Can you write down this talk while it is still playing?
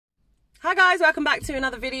Hi guys, welcome back to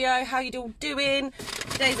another video. How you all doing?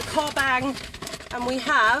 Today's a car bang and we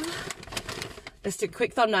have, let's do a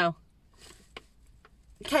quick thumbnail.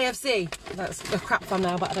 KFC. That's a crap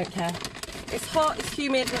thumbnail, but I don't care. It's hot, it's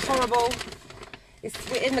humid, it's horrible.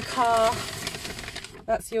 We're in the car.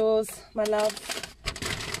 That's yours, my love.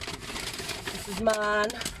 This is mine.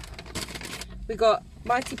 We got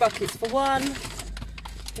mighty buckets for one.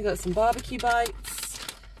 We got some barbecue bites.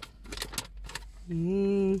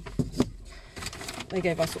 They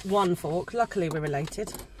gave us one fork. Luckily we're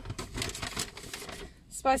related.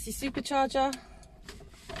 Spicy supercharger.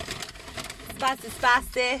 Spicy,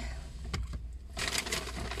 spicy.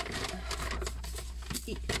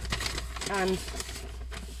 And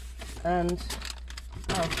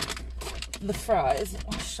oh, the fries.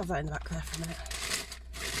 I'll shove that in the back there for a minute.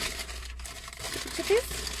 Chickies.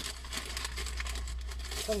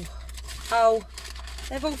 Oh,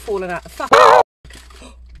 they've all fallen out. Fuck.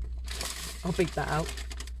 I'll beat that out.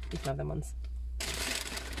 You can have them ones.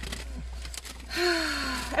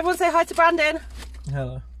 Everyone say hi to Brandon.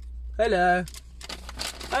 Hello. Hello.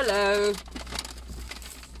 Hello.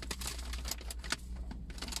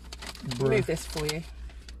 Bruh. Move this for you.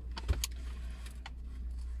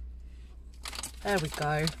 There we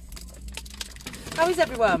go. How is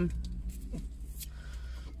everyone?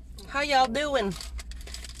 How y'all doing?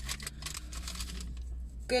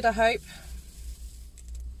 Good, I hope.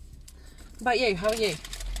 What about you? How are you?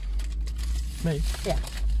 Me? Yeah.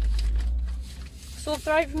 Sore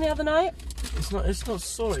throat from the other night? It's not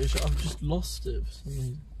sore, I've just lost it for some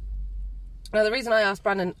reason. Now the reason I asked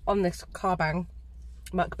Brandon on this car bang,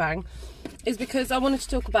 mukbang, is because I wanted to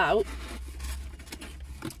talk about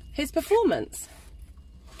his performance.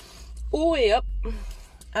 Oh, yep.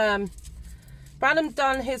 Brandon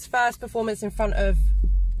done his first performance in front of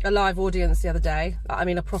a live audience the other day. I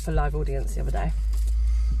mean a proper live audience the other day.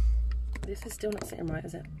 This is still not sitting right,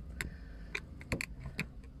 is it?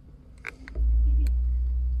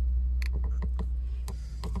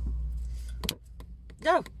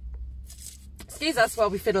 No. Excuse us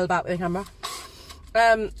while we fiddle about with the camera.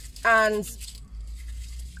 And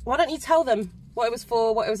why don't you tell them what it was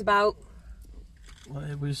for, what it was about? Well,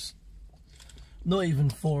 it was not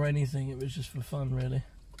even for anything, it was just for fun, really.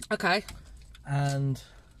 Okay. And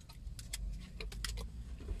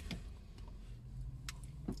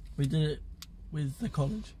we did it with the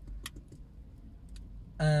college.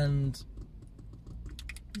 And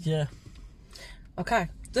yeah. Okay.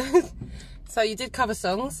 So you did cover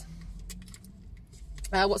songs.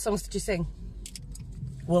 What songs did you sing?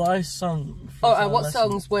 Well, I sung. Oh, what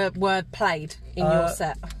songs were played in your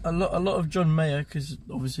set? A lot of John Mayer, because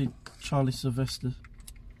obviously Charlie Sylvester.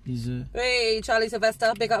 He's a. Hey, Charlie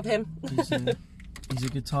Sylvester, big up him. He's a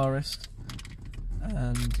guitarist,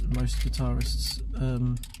 and most guitarists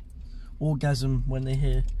orgasm when they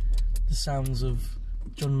hear the sounds of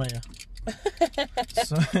John Mayer.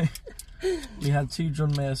 So we had two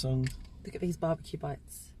John Mayer songs. Look at these barbecue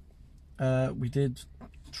bites. We did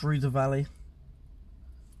Through the Valley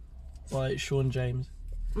by Sean James,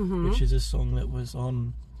 which is a song that was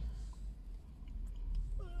on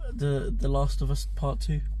the Last of Us Part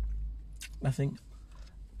 2, I think.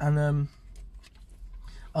 And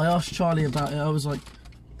I asked Charlie about it. I was like,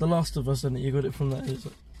 The Last of Us, isn't it? You got it from that? He was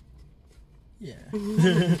like, yeah.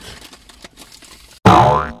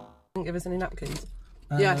 Didn't give us any napkins.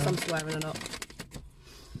 Yes, I'm swearing or not.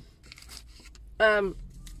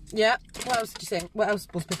 Yeah, what else did you sing? What else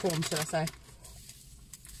was performed, should I say?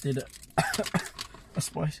 Did it. A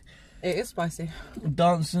spicy. It is spicy.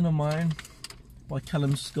 Dancing on Mine by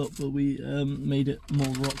Callum Scott, but we made it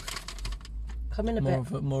more rock. Come in a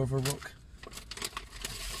bit. More of a rock.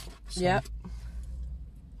 So, yeah.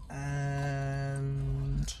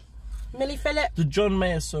 And Millie Phillip. the John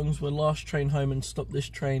Mayer songs were Last Train Home and Stop This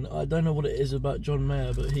Train. I don't know what it is about John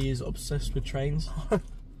Mayer, but he is obsessed with trains.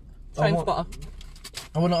 Train spotter.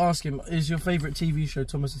 I want to ask him, is your favourite TV show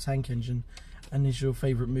Thomas the Tank Engine? And is your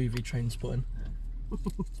favourite movie Trainspotting?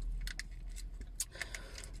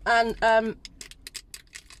 And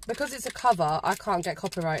because it's a cover, I can't get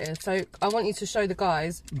copyrighted. So I want you to show the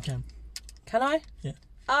guys. You can. Can I? Yeah.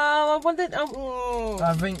 Oh, I wanted.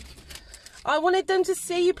 I think. I wanted them to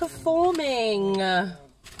see you performing.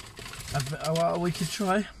 We could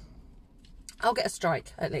try. I'll get a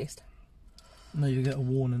strike at least. No, you get a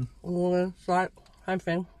warning. Warning, strike, same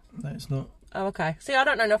thing. No, it's not. Oh, okay. See, I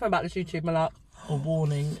don't know nothing about this YouTube, my lot. A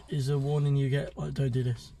warning is a warning you get, like, don't do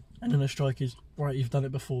this. And then a strike is, right, you've done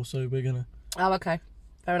it before, so we're gonna. Oh, okay.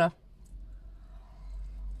 Fair enough.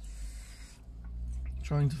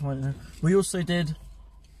 Trying to find it. We also did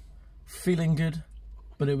Feeling Good,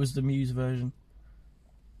 but it was the Muse version.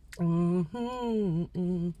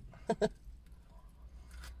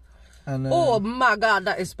 And, oh my god,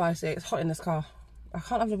 that is spicy. It's hot in this car. I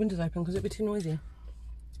can't have the windows open because it'd be too noisy.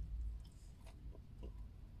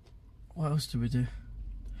 What else did we do?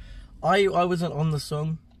 I wasn't on the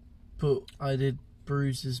song, but I did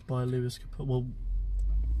Bruises by Lewis Capaldi. Well,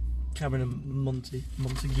 Cameron and Montague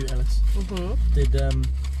Ellis did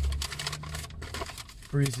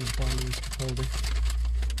Bruises by Lewis Capaldi.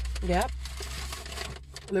 Yep.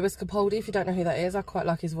 Lewis Capaldi, if you don't know who that is, I quite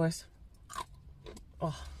like his voice.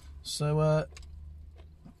 Oh. So,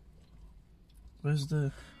 where's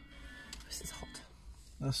the... This is hot.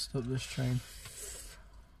 Let's stop this train.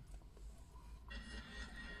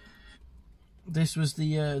 This was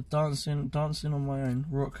the Dancing on My Own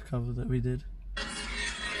rock cover that we did.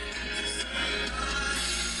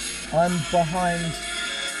 I'm behind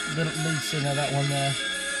the lead singer, that one there.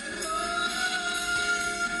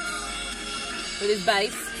 With his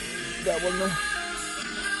bass. That one there.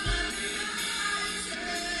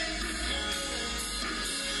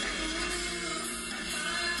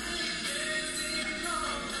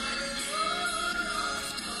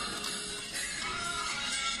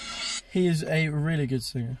 He is a really good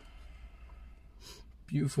singer.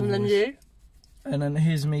 Beautiful voice. And then you? And then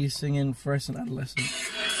here's me singing Fluorescent Adolescent.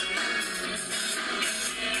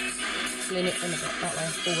 Lean it in a bit, that way,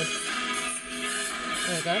 forward.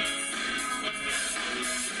 There we go.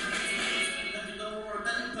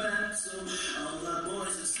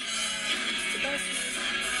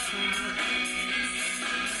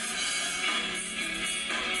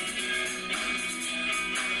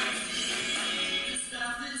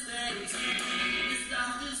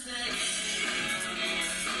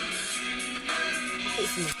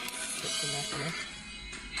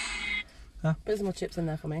 Put some more chips in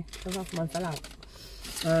there for me, because half of mine fell out.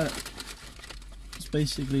 It's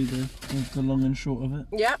basically the long and short of it.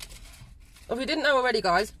 Yep. If you didn't know already,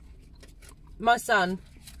 guys, my son,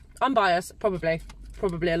 I'm biased, probably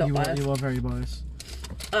a lot biased. You are very biased.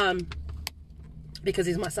 Because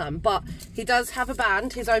he's my son, but he does have a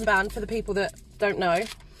band, his own band, for the people that don't know.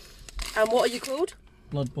 And what are you called?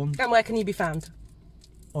 Blood Bond. And where can you be found?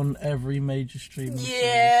 On every major streaming service.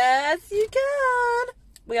 Yes, you can.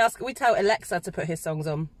 We tell Alexa to put his songs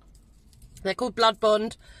on. They're called Blood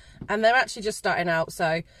Bond, and they're actually just starting out.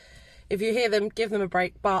 So if you hear them, give them a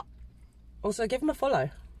break, but also give them a follow,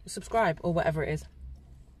 subscribe, or whatever it is.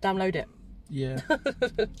 Download it. Yeah.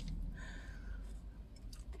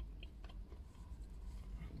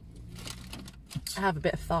 I have a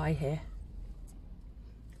bit of thigh here.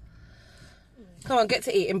 Come on, get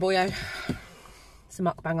to eating, boyo. It's a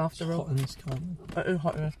mukbang after all. Hot in this car. It is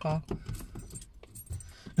hot in this car.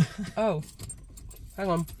 Oh, hang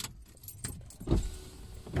on.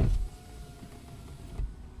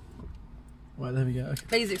 Right, there we go. Okay.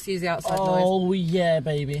 Please excuse the outside noise. Oh yeah,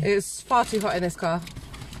 baby. It's far too hot in this car.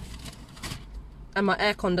 And my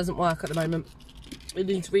aircon doesn't work at the moment. It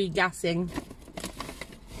needs re-gassing.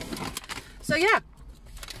 So yeah,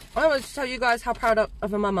 I wanted to tell you guys how proud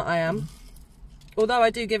of a mama I am. Although I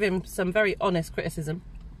do give him some very honest criticism.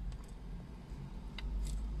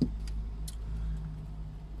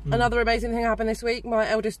 Another amazing thing happened this week. My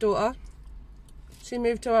eldest daughter, she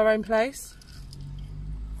moved to her own place.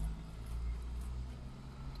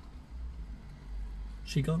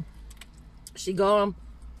 She gone? She gone.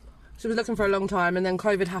 She was looking for a long time, and then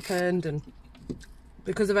COVID happened, and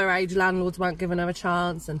because of her age, landlords weren't giving her a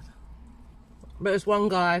chance. But there's one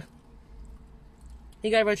guy, he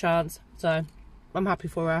gave her a chance, so I'm happy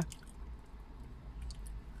for her.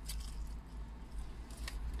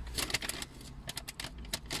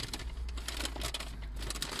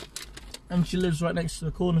 And she lives right next to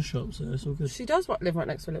the corner shop, so it's all good. She does live right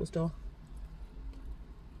next to a little store.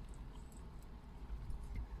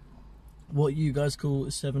 What you guys call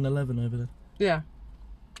 7-Eleven over there? Yeah.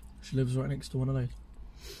 She lives right next to one of those.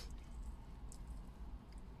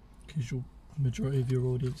 Because your majority of your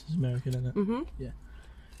audience is American, isn't it? Mm-hmm. Yeah.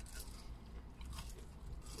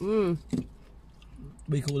 Mm.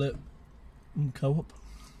 We call it Co-op.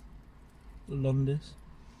 Londis.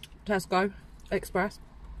 Tesco Express.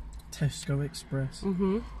 Tesco Express.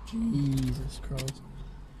 Mm-hmm. Jesus Christ.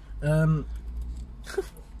 Mm.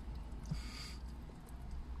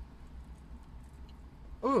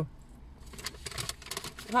 I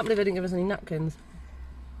can't believe they didn't give us any napkins.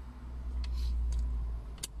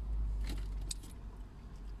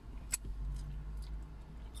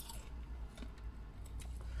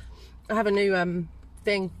 I have a new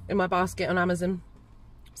thing in my basket on Amazon.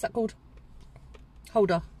 What's that called?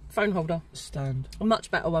 Holder. Phone holder. Stand. A much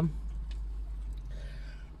better one.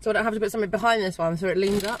 So I don't have to put something behind this one, so it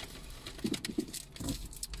leans up.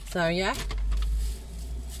 So yeah.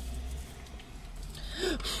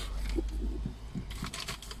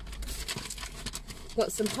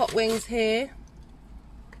 Got some hot wings here.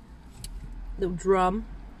 Little drum.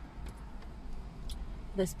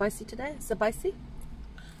 They're spicy today? Spicy?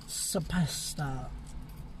 Sapasta.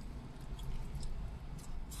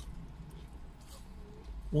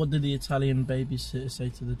 What did the Italian babysitter say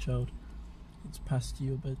to the child? It's past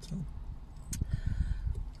your bedtime.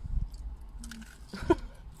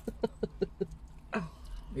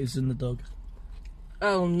 It's in the dog.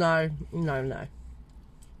 Oh no, no, no.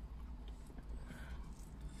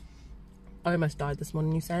 I almost died this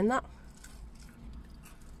morning, you saying that?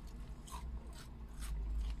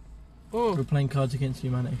 We're playing Cards Against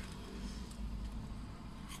Humanity.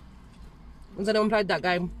 Has anyone played that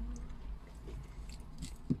game?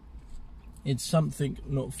 It's something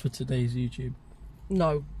not for today's YouTube.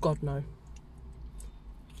 No, God no.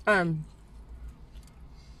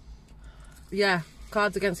 Yeah,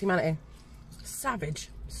 Cards Against Humanity. Savage.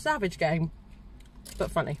 Savage game.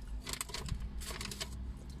 But funny.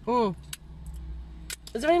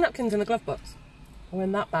 Is there any napkins in the glove box? Or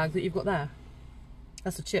in that bag that you've got there?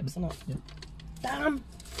 That's the chips, isn't it? Yeah. Damn!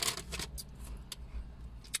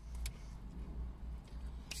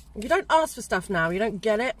 If you don't ask for stuff now, you don't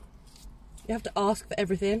get it. You have to ask for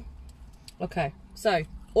everything. Okay, so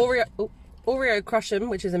Oreo Crush 'em,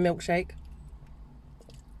 which is a milkshake.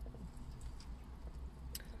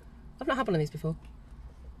 I've not had one of these before.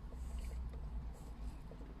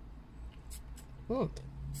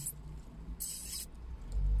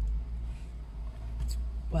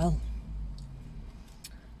 Well,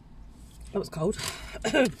 that was cold.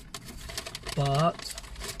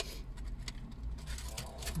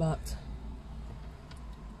 But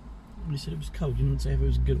you said it was cold. You didn't say if it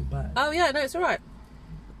was good or bad. Oh yeah, no, it's alright.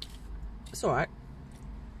 It's alright.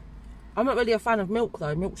 I'm not really a fan of milk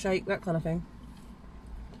though, milkshake, that kind of thing.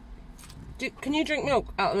 Can you drink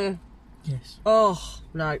milk out of the... Yes. Oh,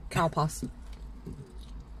 no, cow pus.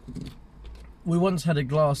 We once had a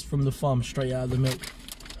glass from the farm straight out of the milk.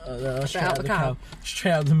 Straight out of the cow.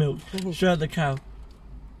 Straight out of the milk. Straight out of the cow.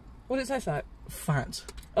 What did it taste like? Fat.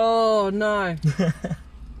 Oh, no.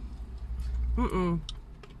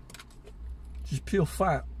 Just pure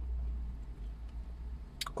fat.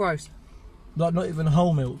 Gross. Like not even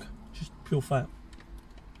whole milk. Just pure fat.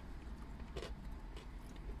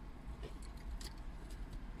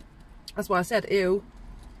 That's why I said, ew.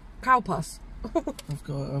 Cow pus. I've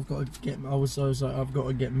got to get. I was like, I've got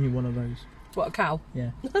to get me one of those. What, a cow?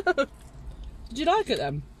 Yeah. Did you like it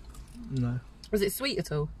then? No. Was it sweet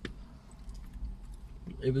at all?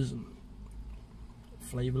 It was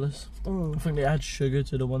flavourless. I think they add sugar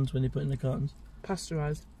to the ones when they put in the cartons.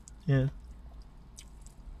 Pasteurised. Yeah.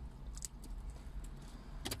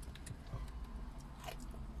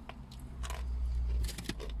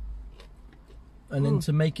 And then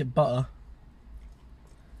to make it butter.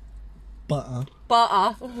 Butter.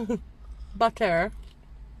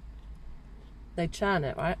 They churn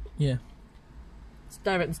it, right? Yeah.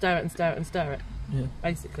 Stir it and stir it and stir it and stir it. Yeah.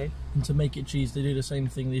 Basically. And to make it cheese, they do the same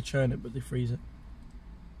thing. They churn it, but they freeze it.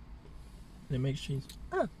 And it makes cheese.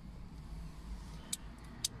 Oh.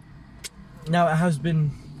 Now it has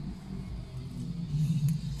been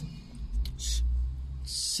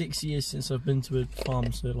 6 years since I've been to a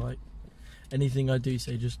farm, so like anything I do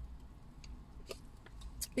say just...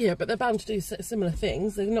 Yeah, but they're bound to do similar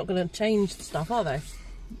things. They're not going to change the stuff, are they?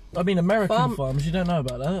 I mean, American farms, you don't know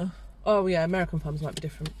about that. Oh yeah, American farms might be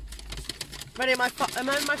different. But any of my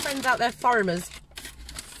friends out there, farmers.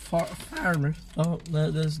 Farmers. Oh,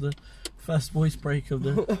 there's the first voice break of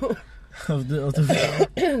the of the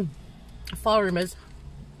video. Farmers.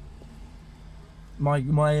 My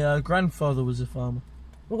grandfather was a farmer.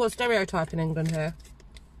 We've got a stereotype in England here.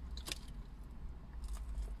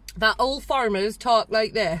 That all farmers talk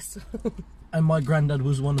like this. And my granddad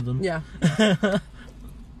was one of them. Yeah.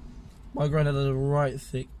 My granddad had a right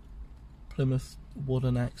thick Plymouth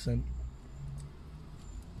Wooden accent.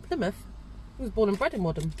 Plymouth? He was born and bred in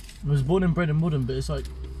Woodham. He was born and bred in Woodham, but it's like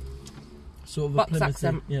sort of Bucks a Plymouth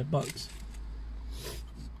accent. thing. Yeah, Bucks.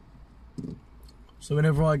 So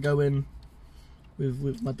whenever I go in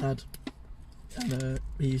with my dad, and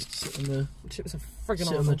he used to sit on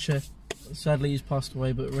the chair. Sadly, he's passed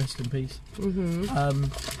away, but rest in peace.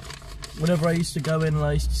 Whenever I used to go in and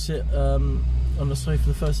I used to sit on the sofa,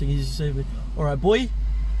 the first thing he used to say to me, "All right, boy,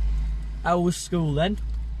 how was school then?"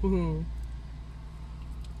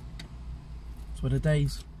 It's for the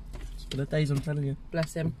days. It's for the days, I'm telling you.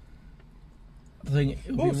 Bless him. I think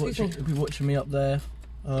he'll be watching me up there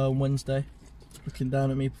on Wednesday, looking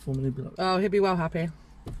down at me performing. He'll be like, oh, he'll be well happy.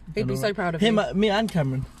 He'd be so proud of him. you. Me and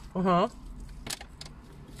Cameron. Uh-huh.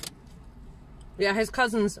 Yeah, his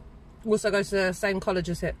cousins also go to the same college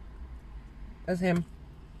as him.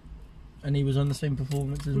 And he was on the same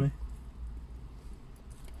performance as me.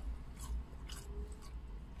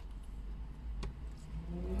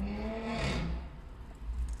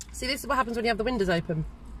 See, this is what happens when you have the windows open.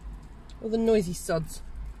 All the noisy sods.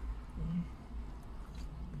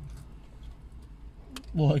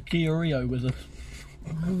 What, a Kia Rio with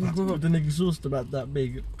an exhaust about that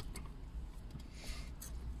big.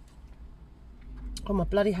 Oh, my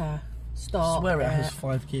bloody hair. Stop. I swear it has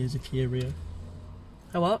 5 gears, a Kia Rio.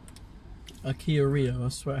 A what? A Kia Rio, I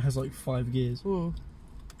swear it has like 5 gears. Mm.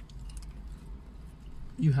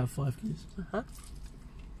 You have 5 gears. Uh-huh.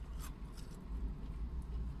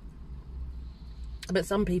 I bet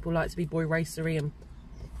some people like to be boy racery and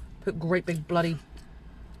put great big bloody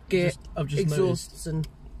gear I've just exhausts noticed. and...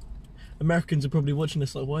 Americans are probably watching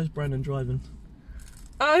this like, why is Brandon driving?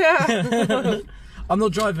 Oh, yeah. I'm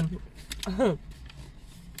not driving.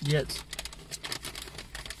 Yet.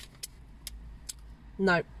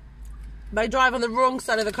 No. They drive on the wrong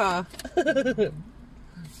side of the car.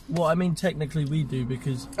 Well, I mean, technically we do,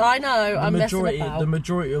 because I know, I'm messing about. the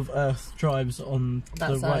majority of Earth drives on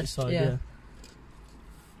the right side, yeah.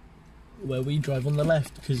 Where we drive on the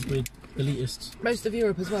left, because we're elitists. Most of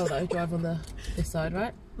Europe as well, though, drive on this side,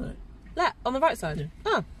 right? No. On the right side? Yeah.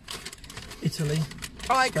 Oh. Italy.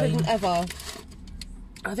 I Spain. couldn't ever.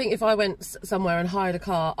 I think if I went somewhere and hired a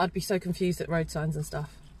car, I'd be so confused at road signs and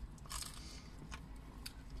stuff.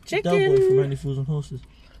 Chicken! Del boy from Only Fools on Horses.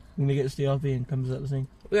 When he gets the RV and comes out the thing.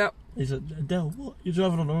 Yep. He's like, Adele, what? You're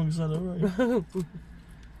driving on the wrong side of the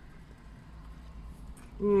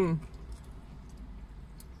road.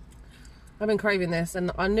 I've been craving this,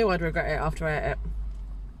 and I knew I'd regret it after I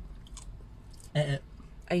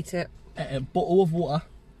ate it. Bottle of water.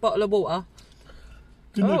 Bottle of water.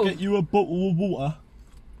 Can I get you a bottle of water?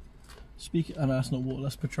 Oh no, that's not water,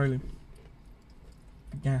 that's petroleum.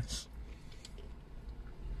 Gas.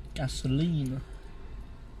 Gasoline.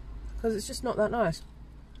 Because it's just not that nice.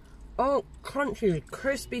 Oh, crunchy,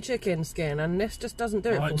 crispy chicken skin, and this just doesn't do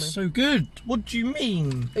it for me. It's so good. What do you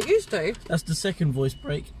mean? It used to. That's the second voice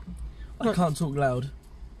break. I can't talk loud.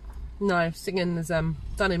 No, singing has done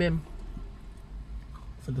him in.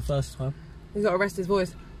 For the first time. He's got to rest his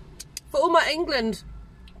voice. For all my England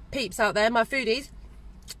peeps out there, my foodies,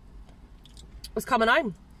 it's coming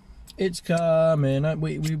home. It's coming.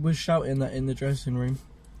 We were shouting that in the dressing room.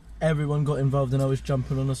 Everyone got involved and I was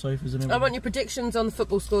jumping on the sofas and everything. I want your predictions on the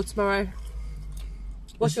football score tomorrow.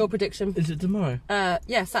 What's your prediction? Is it tomorrow?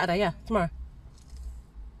 Yeah, Saturday, yeah, tomorrow.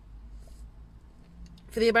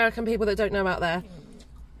 For the American people that don't know out there,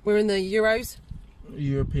 we're in the Euros.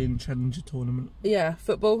 European Challenger Tournament. Yeah,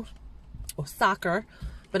 football. Or soccer,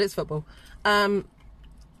 but it's football. And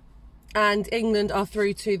England are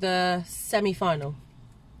through to the semi-final.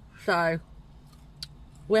 So,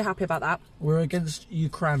 we're happy about that. We're against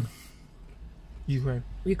Ukraine. Ukraine.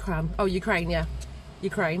 Oh, Ukraine, yeah.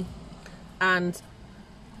 Ukraine. And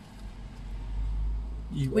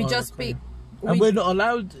we just beat... And we're not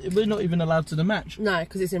allowed, we're not even allowed to the match. No,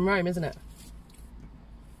 because it's in Rome, isn't it?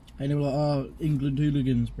 And they were like, oh, England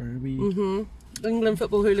hooligans, bro. England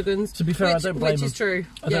football hooligans. To be fair, I don't blame them. Which is true.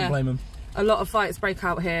 I don't blame them. A lot of fights break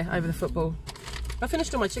out here over the football. I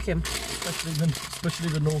finished all my chicken. Especially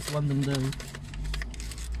the North London Derby.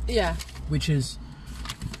 Yeah. Which is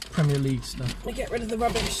Premier League stuff. We get rid of the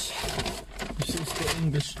rubbish. It's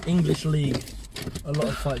the English League. A lot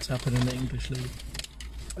of fights happen in the English League.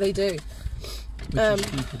 They do. Which is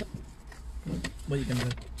stupid. What are you going to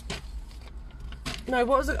do? No,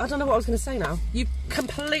 I don't know what I was going to say now. You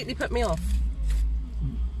completely put me off.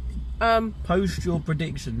 Post your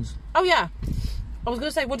predictions. Oh yeah. I was going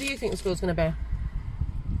to say, what do you think the score's going to be?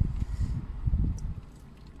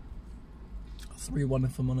 3-1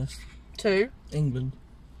 if I'm honest. 2? England.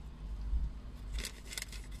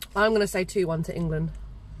 I'm going to say 2-1 to England.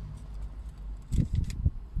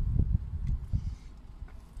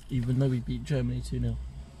 Even though we beat Germany 2-0.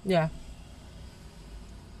 Yeah.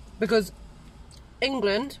 Because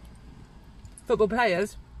England, football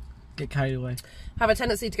players, get carried away. Have a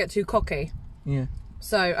tendency to get too cocky. Yeah.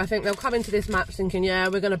 So I think they'll come into this match thinking, yeah,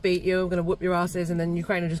 we're going to beat you, we're going to whoop your asses, and then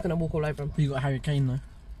Ukraine are just going to walk all over them. You got Harry Kane though.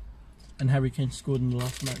 And Harry Kane scored in the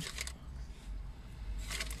last match.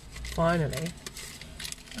 Finally.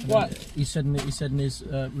 And what? He said in his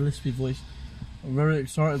lispy voice, I'm very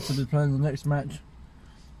excited to be playing the next match.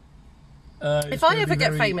 If I ever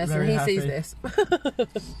get famous and he sees this.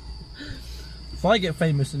 If I get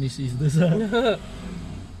famous and he sees this.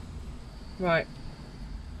 Right.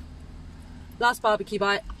 Last barbecue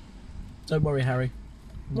bite. Don't worry, Harry.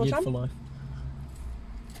 More Yid time? for life.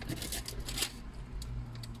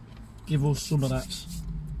 Give us some of that.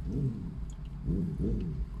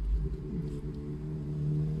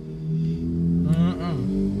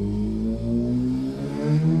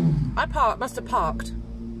 I must have parked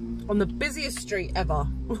on the busiest street ever.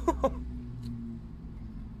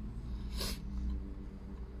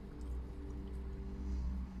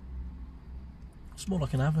 It's more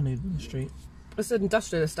like an avenue than a street. It's an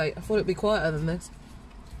industrial estate. I thought it'd be quieter than this.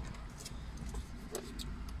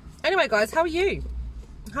 Anyway, guys, how are you?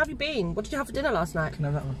 How have you been? What did you have for dinner last night? Can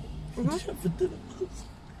I have that one? What did you have for dinner?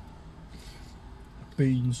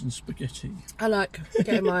 Beans and spaghetti. I like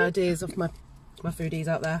getting my ideas off my foodies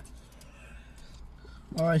out there.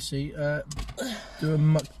 Oh, I see. Do a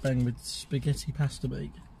mukbang with spaghetti pasta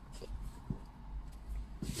bake.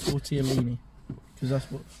 Tortellini. Because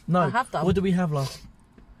that's what... No, I have done. What did we have last?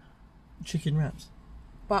 Chicken wraps.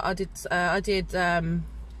 But I did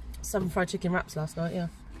some fried chicken wraps last night, yeah.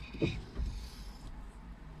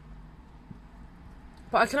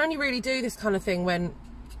 But I can only really do this kind of thing when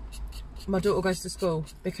my daughter goes to school,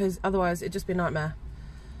 because otherwise it'd just be a nightmare.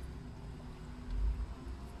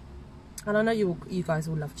 And I know you guys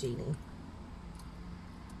all love Jeannie.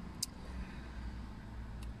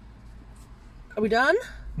 Are we done?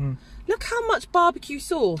 Mm. Look how much barbecue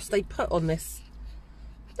sauce they put on this.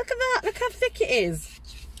 Look at that. Look how thick it is.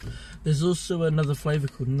 There's also another flavour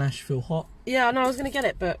called Nashville Hot. Yeah, I know, I was going to get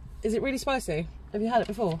it, but is it really spicy? Have you had it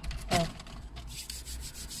before? Oh.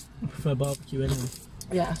 I prefer barbecue anyway.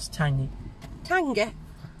 Yeah. It's tangy. Tangy.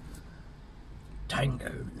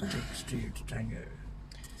 Tango. Stewed tango.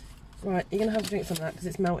 Right, you're going to have to drink some of that because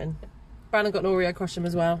it's melting. Brandon got an Oreo crushing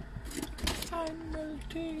as well. I'm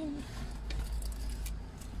melting.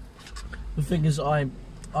 The thing is, I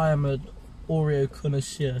am an Oreo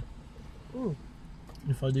connoisseur. Ooh.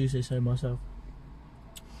 If I do say so myself.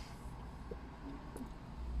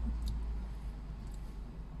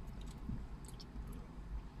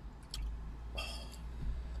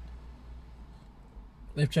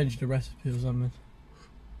 They've changed the recipe or something.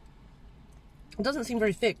 It doesn't seem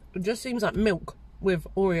very thick. It just seems like milk with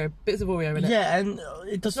Oreo, bits of Oreo in it. Yeah, and it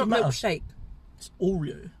It's doesn't not matter. milkshake. It's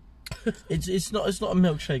Oreo. it's not a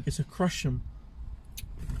milkshake. It's a crush'em.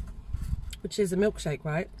 Which is a milkshake,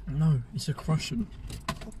 right? No, it's a crush'em.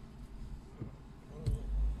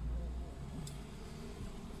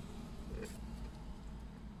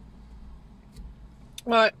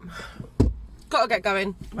 Right. Gotta get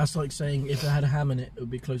going. That's like saying if it had a ham in it, it would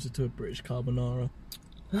be closer to a British carbonara.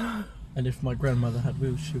 And if my grandmother had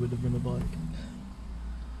wheels, she would have been a bike.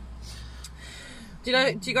 Do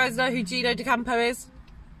you guys know who Gino D'Acampo is?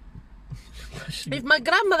 If my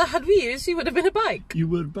grandmother had wheels, she would have been a bike. You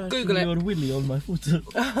would bash Google me it. on Willy on my foot.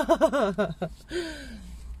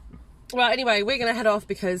 Right, anyway, we're going to head off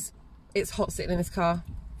because it's hot sitting in this car.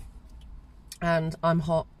 And I'm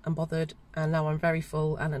hot and bothered, and now I'm very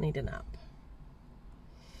full and I need a nap.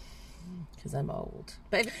 Because I'm old.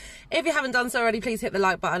 But if you haven't done so already, please hit the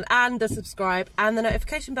like button and the subscribe and the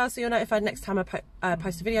notification bell so you're notified next time I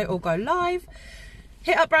post a video or go live.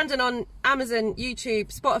 Hit up Brandon on Amazon, YouTube,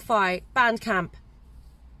 Spotify, Bandcamp.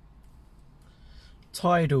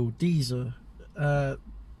 Tidal, Deezer,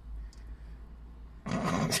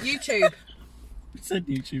 YouTube. we said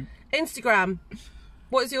YouTube. Instagram.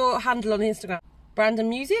 What is your handle on Instagram? Brandon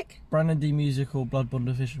Music? Brandon D Music or Blood Bond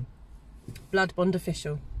Official. Blood Bond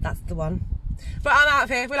Official. That's the one. But I'm out of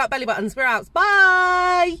here. We like belly buttons. We're out.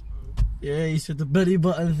 Bye! Yeah, he said the belly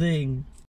button thing.